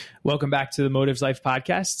Welcome back to the Motives Life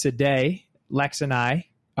podcast. Today, Lex and I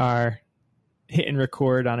are hitting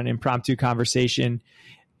record on an impromptu conversation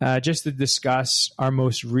just to discuss our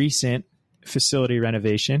most recent facility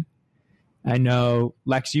renovation. I know,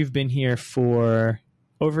 Lex, you've been here for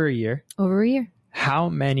over a year. Over a year. How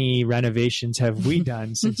many renovations have we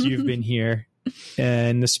done since you've been here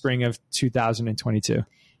in the spring of 2022?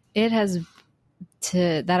 It has,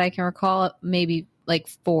 that I can recall, maybe like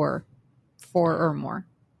four or more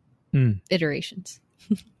iterations.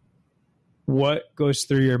 What goes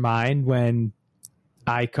through your mind when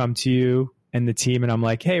I come to you and the team and I'm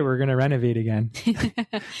like, hey, we're going to renovate again?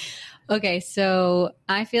 Okay, so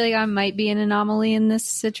I feel like I might be an anomaly in this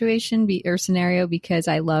situation or scenario because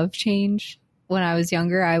I love change. When I was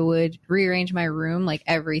younger, I would rearrange my room like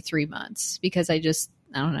every 3 months because I just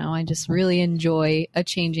really enjoy a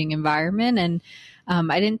changing environment. And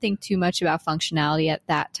I didn't think too much about functionality at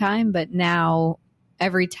that time, but now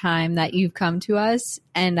every time that you've come to us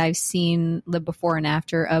and I've seen the before and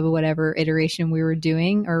after of whatever iteration we were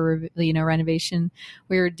doing or, renovation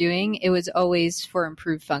we were doing, it was always for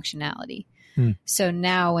improved functionality. So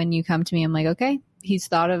now when you come to me, I'm like, okay, he's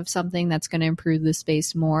thought of something that's going to improve the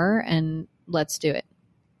space more and let's do it.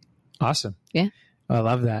 Awesome. Yeah. I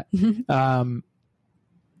love that.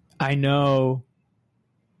 I know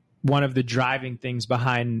one of the driving things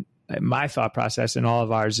behind my thought process and all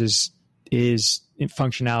of ours is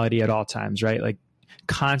functionality at all times, right? Like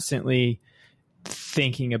constantly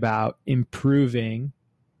thinking about improving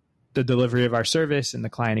the delivery of our service and the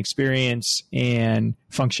client experience, and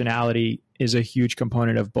functionality is a huge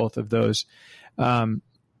component of both of those.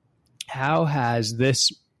 How has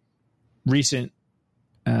this recent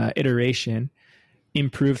iteration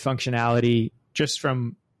improved functionality just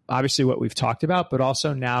from obviously what we've talked about, but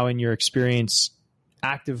also now in your experience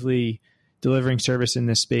actively delivering service in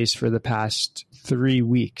this space for the past 3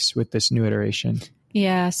 weeks with this new iteration?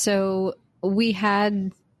 Yeah. So we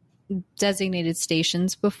had designated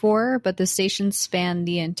stations before, but the stations span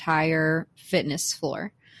the entire fitness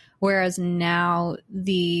floor. Whereas now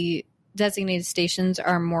the designated stations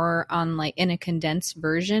are more on like in a condensed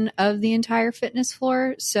version of the entire fitness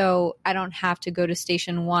floor. So I don't have to go to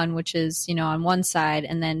station 1, which is, on one side,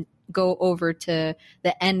 and then go over to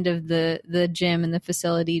the end of the gym and the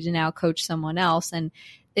facility to now coach someone else. And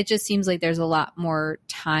it just seems like there's a lot more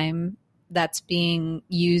time that's being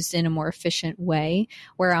used in a more efficient way,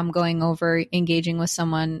 where I'm going over, engaging with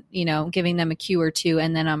someone, giving them a cue or two,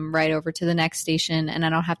 and then I'm right over to the next station, and I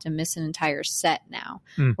don't have to miss an entire set now,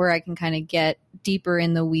 where I can kind of get deeper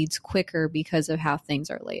in the weeds quicker because of how things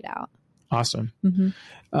are laid out. Awesome.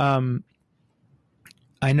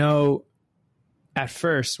 I know at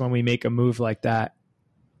first when we make a move like that,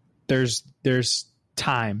 there's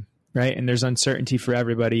time, right? And there's uncertainty for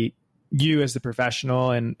everybody. You as the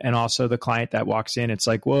professional and also the client that walks in, it's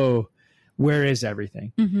like, whoa, where is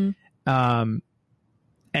everything? And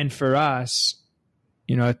for us,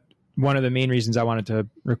 one of the main reasons I wanted to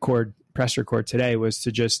press record today was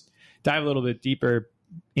to just dive a little bit deeper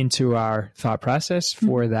into our thought process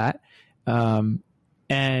for that,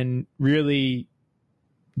 and really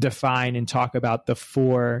define and talk about the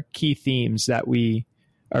 4 key themes that we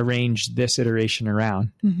arranged this iteration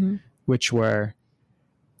around, which were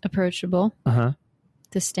approachable,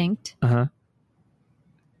 distinct,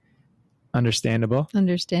 understandable,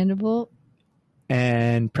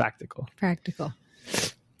 and practical.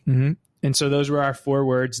 And so those were our 4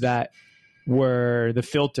 words that were the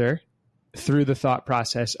filter through the thought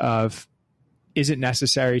process of, is it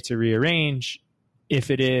necessary to rearrange? If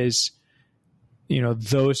it is,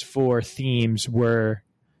 those 4 themes were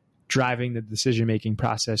driving the decision-making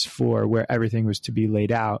process for where everything was to be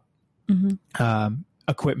laid out.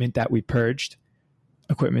 Equipment that we purged,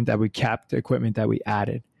 equipment that we kept, equipment that we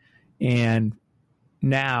added. And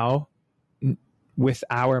now with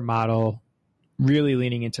our model really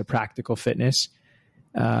leaning into practical fitness,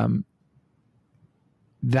 that's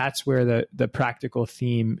where the practical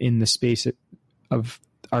theme in the space of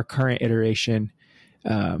our current iteration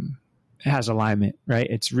has alignment, right?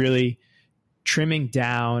 It's really trimming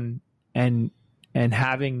down and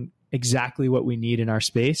having exactly what we need in our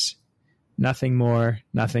space. Nothing more,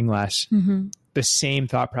 nothing less. The same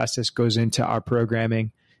thought process goes into our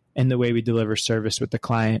programming and the way we deliver service with the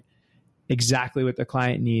client. Exactly what the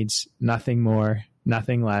client needs, nothing more,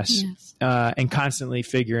 nothing less. Yes. And constantly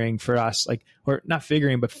figuring for us, or not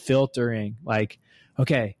figuring, but filtering,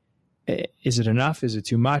 okay, is it enough? Is it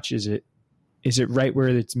too much? Is it right where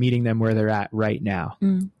it's meeting them where they're at right now?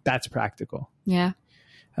 That's practical. Yeah.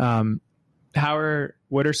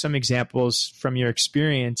 What are some examples from your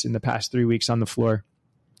experience in the past 3 weeks on the floor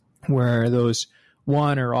where those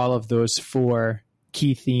one or all of those 4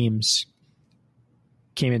 key themes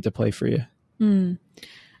came into play for you?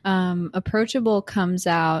 Approachable comes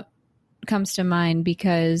to mind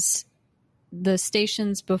because the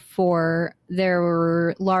stations before, there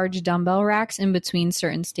were large dumbbell racks in between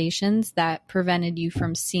certain stations that prevented you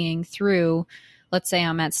from seeing through. Let's say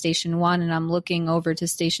I'm at station 1 and I'm looking over to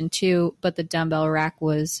station 2, but the dumbbell rack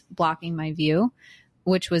was blocking my view,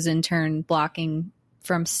 which was in turn blocking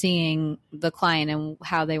from seeing the client and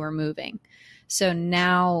how they were moving. So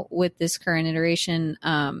now with this current iteration,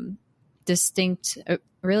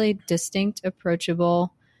 really distinct,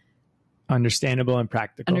 approachable, understandable and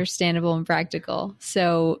practical.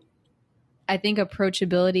 So I think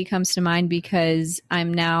approachability comes to mind because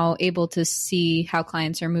I'm now able to see how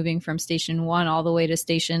clients are moving from station 1 all the way to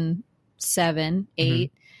station 7,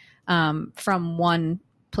 8, from one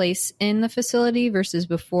place in the facility, versus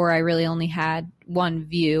before I really only had one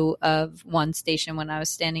view of one station when I was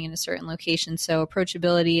standing in a certain location. So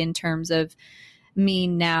approachability in terms of me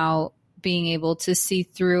now being able to see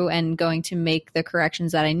through and going to make the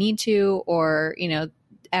corrections that I need to, or,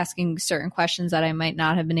 asking certain questions that I might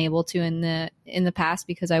not have been able to in the past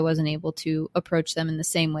because I wasn't able to approach them in the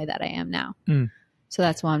same way that I am now. So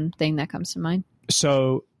that's one thing that comes to mind.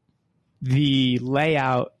 So the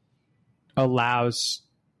layout allows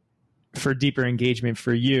for deeper engagement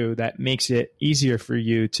for you, that makes it easier for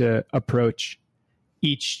you to approach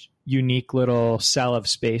each unique little cell of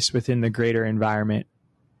space within the greater environment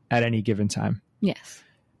at any given time. Yes.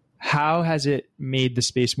 How has it made the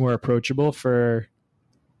space more approachable for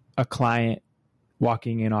a client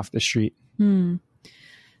walking in off the street?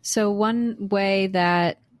 So one way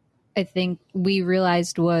that I think we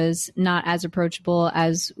realized was not as approachable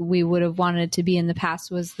as we would have wanted it to be in the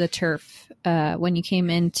past was the turf. When you came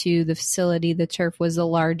into the facility, the turf was the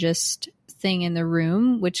largest thing in the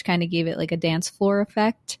room, which kind of gave it like a dance floor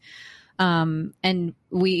effect. And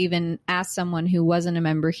we even asked someone who wasn't a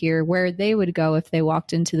member here where they would go if they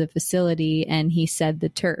walked into the facility, and he said the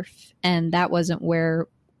turf. And that wasn't where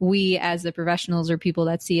we, as the professionals or people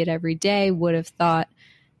that see it every day, would have thought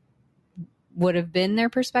would have been their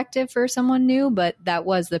perspective for someone new, but that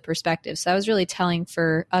was the perspective. So I was really telling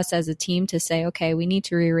for us as a team to say, okay, we need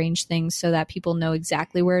to rearrange things so that people know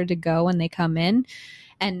exactly where to go when they come in.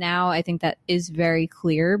 And now I think that is very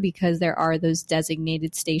clear because there are those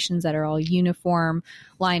designated stations that are all uniform,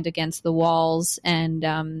 lined against the walls.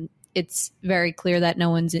 And it's very clear that no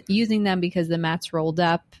one's using them because the mat's rolled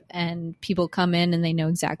up and people come in and they know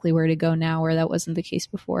exactly where to go now, where that wasn't the case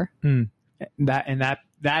before.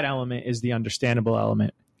 That element is the understandable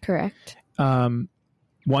element. Correct. One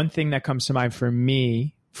thing that comes to mind for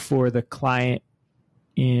me for the client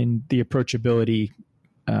in the approachability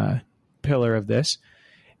pillar of this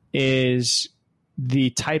is the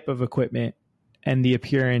type of equipment and the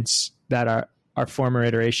appearance that our former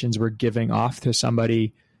iterations were giving off to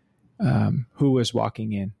somebody who was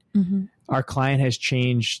walking in. Mm-hmm. Our client has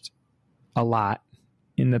changed a lot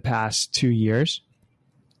in the past 2 years,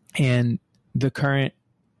 and the current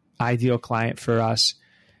ideal client for us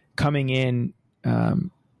coming in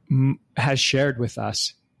has shared with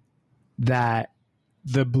us that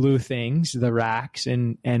the blue things, the racks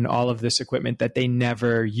and all of this equipment that they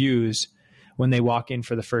never use when they walk in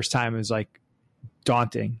for the first time is like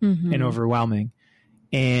daunting and overwhelming.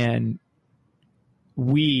 And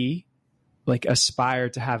we like aspire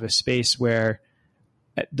to have a space where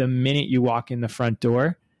at the minute you walk in the front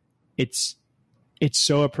door, it's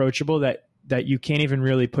so approachable that you can't even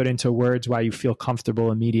really put into words why you feel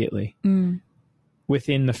comfortable immediately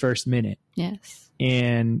within the first minute. Yes.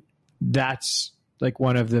 And that's like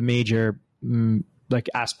one of the major like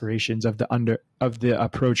aspirations of the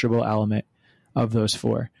approachable element of those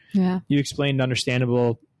 4. Yeah. You explained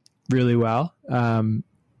understandable really well. And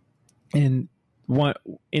one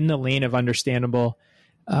in the lane of understandable,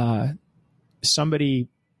 somebody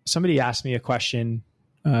asked me a question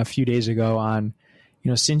a few days ago on,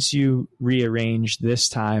 since you rearranged this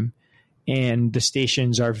time and the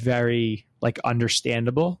stations are very like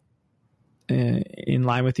understandable in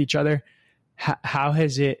line with each other, how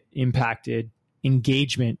has it impacted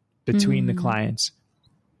engagement between the clients?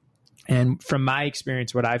 And from my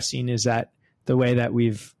experience, what I've seen is that the way that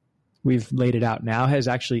we've laid it out now has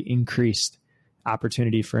actually increased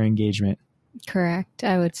opportunity for engagement. Correct.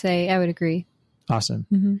 I would agree. Awesome.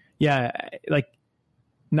 Mm-hmm. Yeah. Like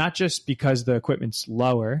not just because the equipment's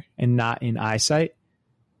lower and not in eyesight,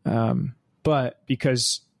 but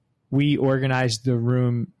because we organized the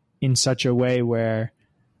room in such a way where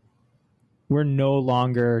we're no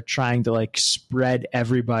longer trying to like spread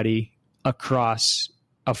everybody across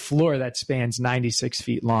a floor that spans 96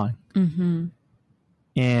 feet long. Mm-hmm.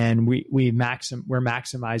 and we're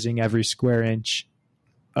maximizing every square inch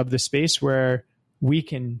of the space where we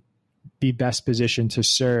can be best positioned to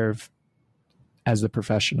serve as the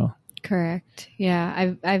professional. Correct.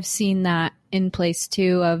 Yeah. I've seen that in place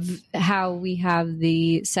too, of how we have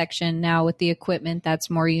the section now with the equipment that's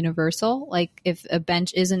more universal. Like if a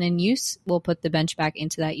bench isn't in use, we'll put the bench back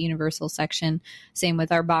into that universal section. Same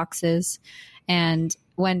with our boxes. And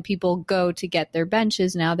when people go to get their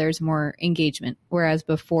benches, now there's more engagement. Whereas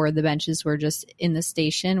before, the benches were just in the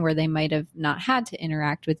station where they might have not had to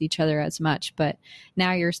interact with each other as much. But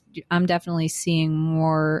now I'm definitely seeing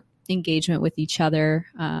more engagement with each other,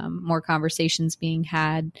 more conversations being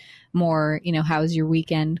had, more, how's your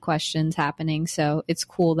weekend questions happening. So it's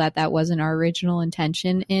cool that wasn't our original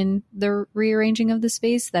intention in the rearranging of the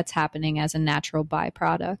space. That's happening as a natural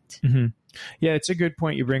byproduct. Mm-hmm. Yeah, it's a good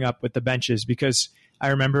point you bring up with the benches, because I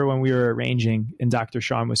remember when we were arranging and Dr.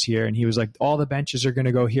 Sean was here and he was like, all the benches are going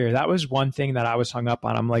to go here. That was one thing that I was hung up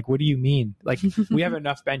on. I'm like, what do you mean? Like, we have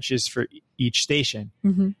enough benches for each station.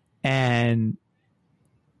 Mm-hmm. And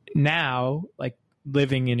now, like,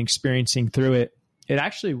 living and experiencing through it, it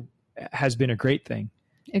actually has been a great thing.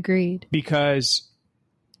 Agreed. Because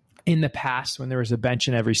in the past, when there was a bench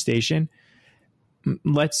in every station,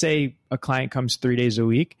 let's say a client comes 3 days a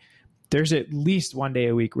week, there's at least 1 day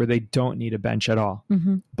a week where they don't need a bench at all.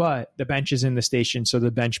 Mm-hmm. But the bench is in the station, so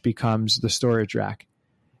the bench becomes the storage rack.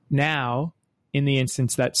 Now, in the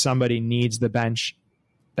instance that somebody needs the bench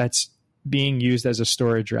that's being used as a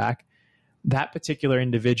storage rack, that particular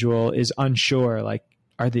individual is unsure, like,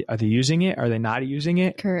 are they using it? Are they not using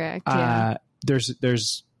it? Correct. Yeah.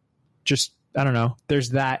 There's just, I don't know, there's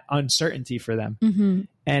that uncertainty for them. Mm-hmm.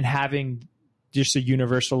 And having just a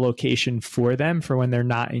universal location for them for when they're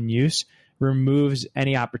not in use removes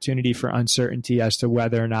any opportunity for uncertainty as to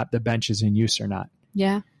whether or not the bench is in use or not.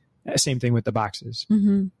 Yeah. Same thing with the boxes.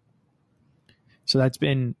 Mm-hmm. So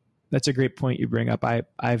that's a great point you bring up.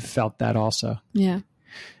 I've felt that also. Yeah.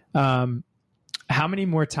 How many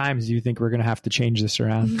more times do you think we're going to have to change this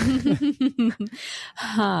around?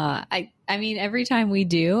 I mean, every time we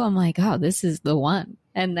do, I'm like, oh, this is the one.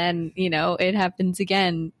 And then, it happens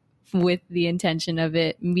again with the intention of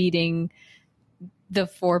it meeting the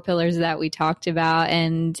 4 pillars that we talked about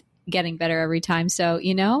and getting better every time. So,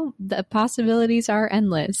 the possibilities are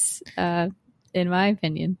endless, in my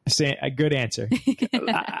opinion. A good answer.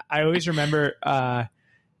 I always remember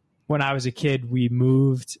when I was a kid, we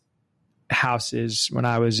moved houses when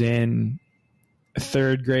I was in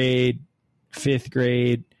 3rd grade, 5th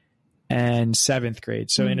grade, and 7th grade.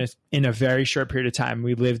 So in a very short period of time,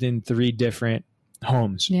 we lived in 3 different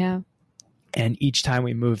homes. Yeah. And each time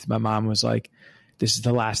we moved, my mom was like, this is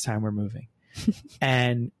the last time we're moving.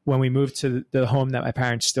 And when we moved to the home that my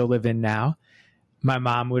parents still live in now, my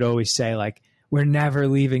mom would always say, like, we're never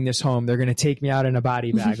leaving this home. They're going to take me out in a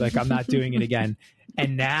body bag. Like, I'm not doing it again.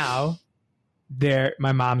 And now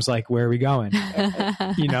my mom's like, where are we going?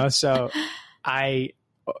 So I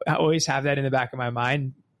always have that in the back of my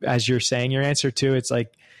mind as you're saying your answer too. It's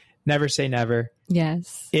like, never say never.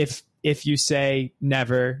 Yes. If you say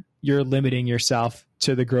never, you're limiting yourself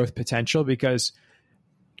to the growth potential, because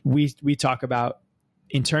we talk about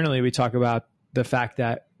internally, we talk about the fact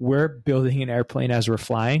that we're building an airplane as we're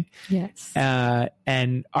flying. Yes.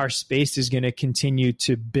 And our space is going to continue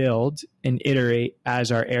to build and iterate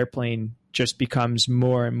as our airplane just becomes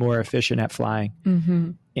more and more efficient at flying.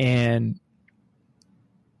 Mm-hmm. And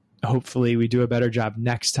hopefully we do a better job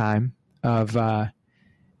next time of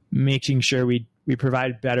making sure we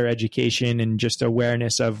provide better education and just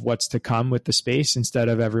awareness of what's to come with the space, instead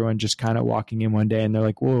of everyone just kind of walking in one day and they're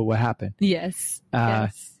like, whoa, what happened? Yes.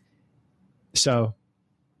 Yes. So,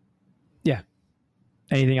 yeah.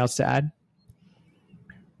 Anything else to add?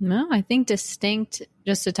 No, I think distinct,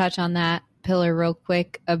 just to touch on that pillar real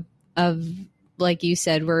quick, of like you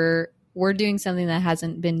said, we're doing something that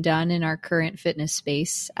hasn't been done in our current fitness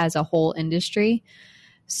space as a whole industry.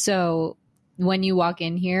 So when you walk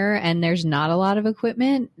in here and there's not a lot of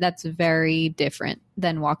equipment, that's very different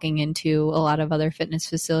than walking into a lot of other fitness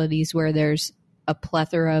facilities where there's a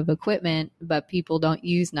plethora of equipment, but people don't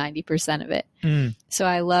use 90% of it. So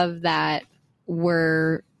I love that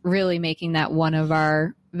we're really making that one of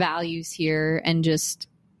our values here, and just,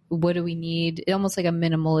 what do we need? Almost like a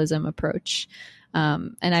minimalism approach.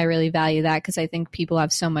 And I really value that, because I think people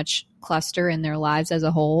have so much cluster in their lives as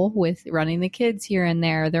a whole, with running the kids here and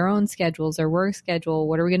there, their own schedules, their work schedule.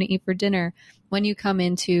 What are we going to eat for dinner? When you come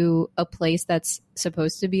into a place that's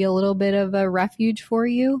supposed to be a little bit of a refuge for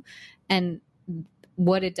you, and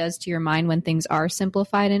what it does to your mind when things are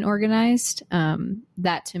simplified and organized,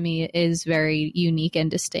 that to me is very unique and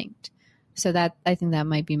distinct. So that, I think that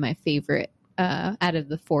might be my favorite out of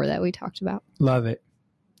the 4 that we talked about. Love it.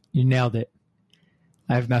 You nailed it.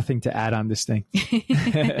 I have nothing to add on this thing.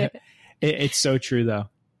 It's so true, though.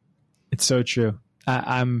 It's so true.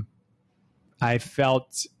 I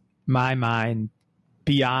felt my mind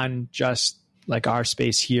beyond just like our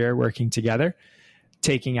space here working together,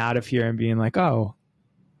 taking out of here and being like, oh,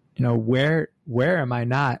 where am I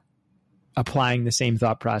not applying the same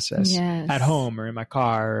thought process at home or in my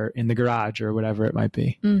car or in the garage or whatever it might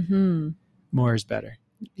be. Mm-hmm. More is better.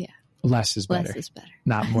 Yeah. Less is better. Less is better.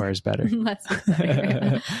 Not more is better. Less is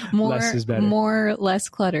better. Less is better. Less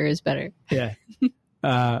clutter is better. Yeah.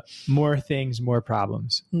 More things, more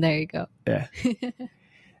problems. There you go. Yeah.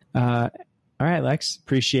 All right, Lex.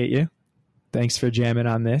 Appreciate you. Thanks for jamming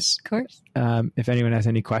on this. Of course. If anyone has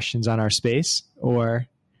any questions on our space or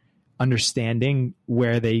understanding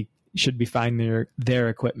where they should be finding their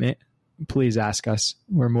equipment, please ask us.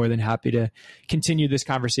 We're more than happy to continue this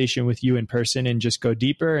conversation with you in person and just go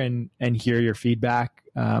deeper and hear your feedback.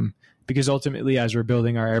 Because ultimately, as we're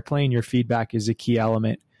building our airplane, your feedback is a key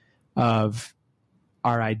element of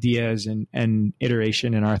our ideas and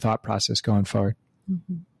iteration and our thought process going forward.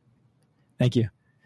 Mm-hmm. Thank you.